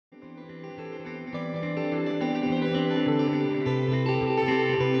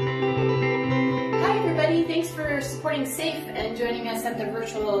for supporting SAFE and joining us at the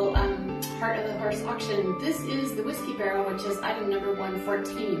virtual Heart of the Horse auction. This is the Whiskey Barrel, which is item number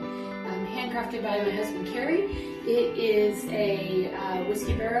 114, handcrafted by my husband Kerry. It is a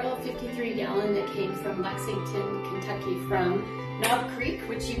whiskey barrel, 53-gallon, that came from Lexington, Kentucky, from Knob Creek,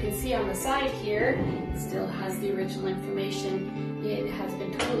 which you can see on the side here. It still has the original information. It has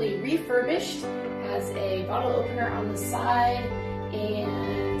been totally refurbished, has a bottle opener on the side,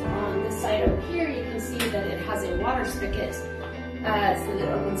 and on this side over here you can see that it has a water spigot so that it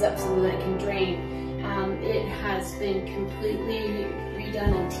opens up so that it can drain. It has been completely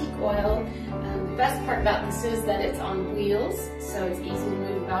redone in teak oil. The best part about this is that it's on wheels, so it's easy to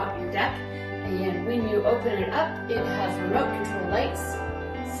move about your deck. And when you open it up, it has remote control lights,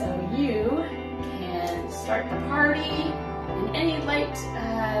 so you can start the party in any light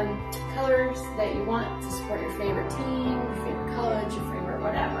colors that you want to support your favorite team, your favorite college, your favorite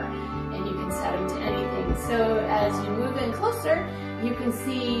whatever, and you can set them to anything. So as you move in closer, you can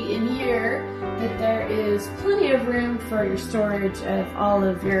see in here that there is plenty of room for your storage of all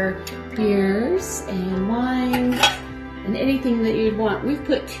of your beers and wine and anything that you'd want. We've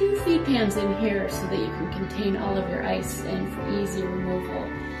put 2 feed pans in here so that you can contain all of your ice and for easy removal.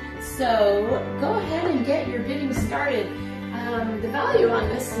 So go ahead and get your bidding started. The value on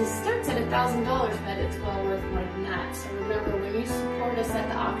this starts at $1,000, but it's well worth more than that. So remember, when you support us at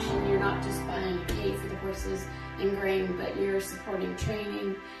the auction, you're not just buying hay for the horses and grain, but you're supporting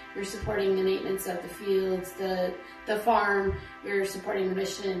training, you're supporting the maintenance of the fields, the farm, you're supporting the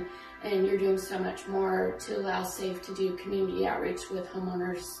mission, and you're doing so much more to allow SAFE to do community outreach with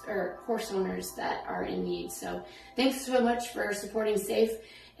homeowners or horse owners that are in need. So thanks so much for supporting SAFE,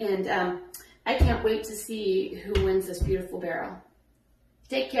 and I can't wait to see who wins this beautiful barrel.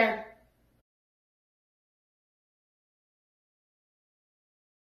 Take care.